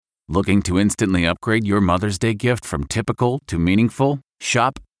Looking to instantly upgrade your Mother's Day gift from typical to meaningful?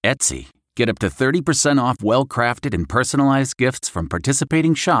 Shop Etsy. Get up to 30% off well-crafted and personalized gifts from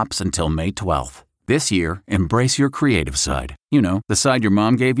participating shops until May 12th. This year, embrace your creative side. You know, the side your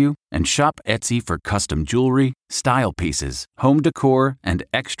mom gave you. And shop Etsy for custom jewelry, style pieces, home decor, and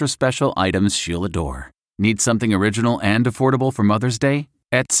extra special items she'll adore. Need something original and affordable for Mother's Day?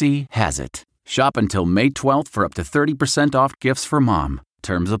 Etsy has it. Shop until May 12th for up to 30% off gifts for mom.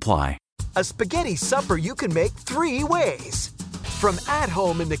 Terms apply. A spaghetti supper you can make 3 ways. From at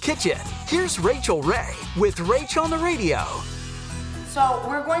home in the kitchen, here's Rachel Ray with Rach on the Radio. So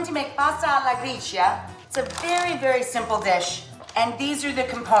we're going to make pasta alla gricia. It's a very, very simple dish. And these are the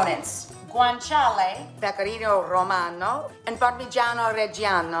components. Guanciale, pecorino romano, and parmigiano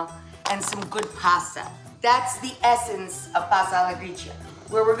reggiano, and some good pasta. That's the essence of pasta alla gricia.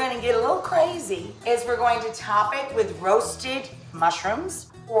 Where we're going to get a little crazy is we're going to top it with roasted mushrooms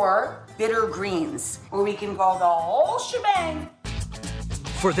or bitter greens, where we can go the whole shebang.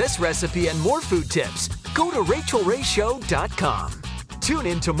 For this recipe and more food tips, go to RachelRayShow.com. Tune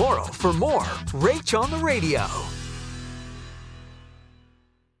in tomorrow for more Rach on the Radio.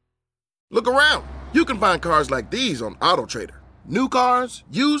 Look around. You can find cars like these on AutoTrader. New cars,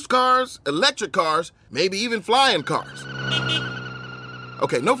 used cars, electric cars, maybe even flying cars.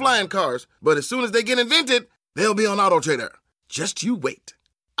 Okay, no flying cars, but as soon as they get invented, they'll be on AutoTrader. Just you wait.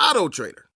 AutoTrader.